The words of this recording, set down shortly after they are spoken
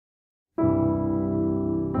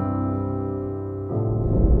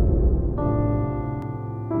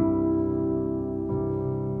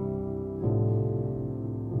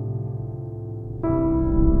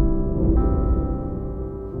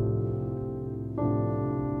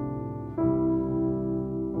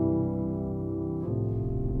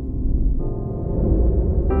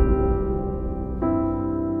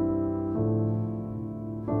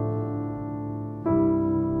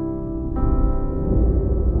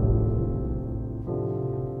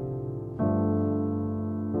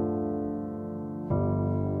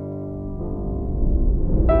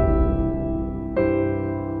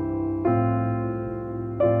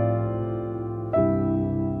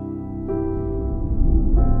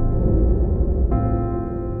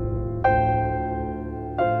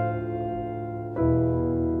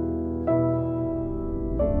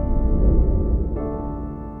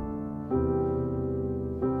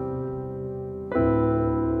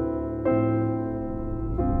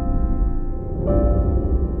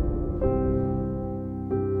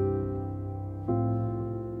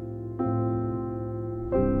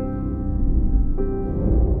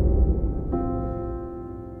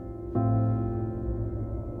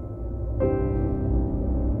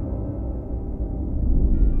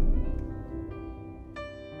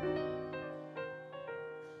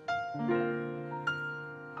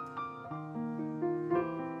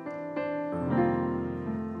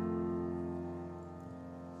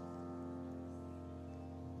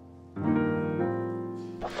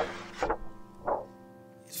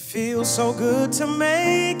Feels so good to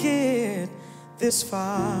make it this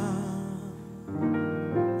far,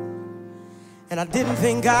 and I didn't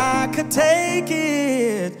think I could take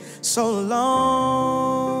it so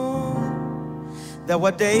long. There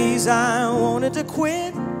were days I wanted to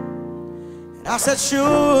quit, and I said,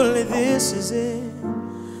 surely this is it,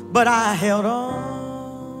 but I held on.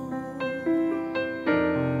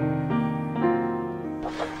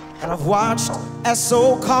 And I've watched as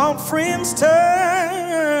so-called friends turned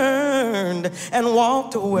and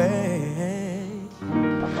walked away,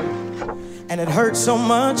 and it hurt so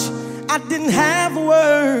much I didn't have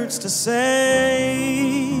words to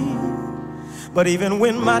say. But even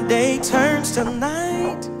when my day turns to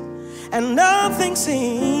night and nothing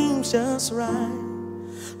seems just right,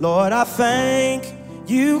 Lord, I thank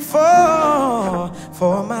you for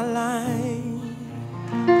my life.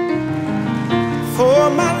 For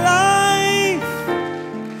my life,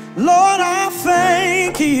 Lord, I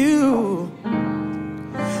thank you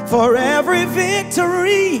for every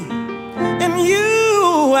victory in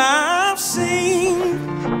you I've seen,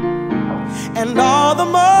 and all the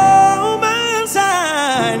moments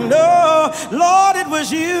I know, Lord, it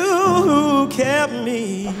was you who kept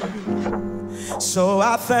me. So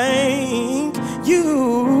I thank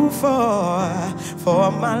you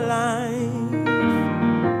for my life.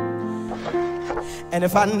 And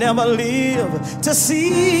if I never live to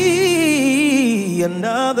see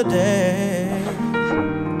another day,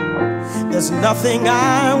 there's nothing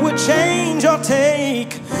I would change or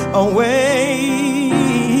take away.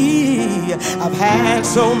 I've had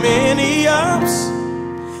so many ups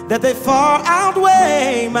that they far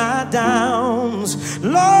outweigh my downs.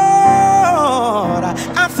 Lord,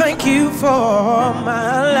 I thank you for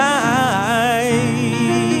my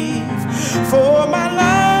life. For my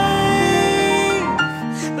life,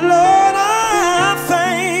 Lord, I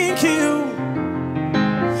thank you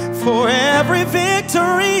for every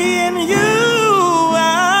victory in you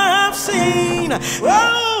I've seen.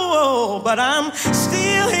 Oh, but I'm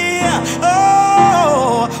still here,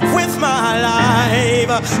 oh, with my life.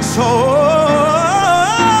 So,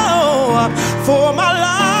 for my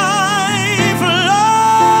life,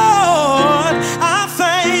 Lord, I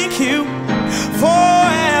thank you for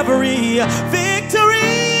every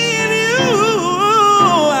victory in you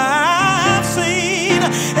I've seen.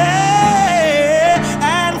 Hey,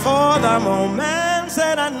 and for the moments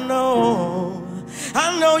that I know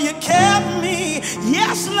you kept me.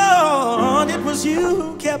 Yes, Lord, it was you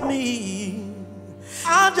who kept me.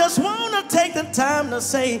 I just want to take the time to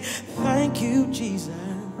say thank you, Jesus,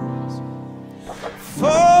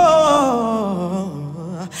 for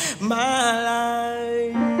my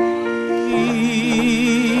life.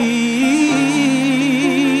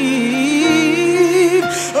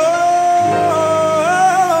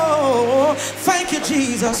 Oh, thank you,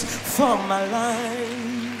 Jesus, for my life.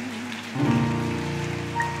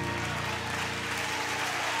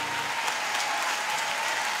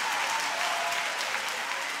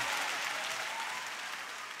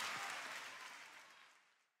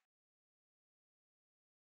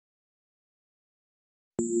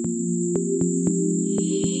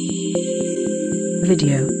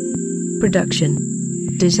 Video production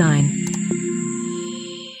design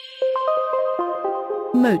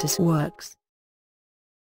MOWO.TV.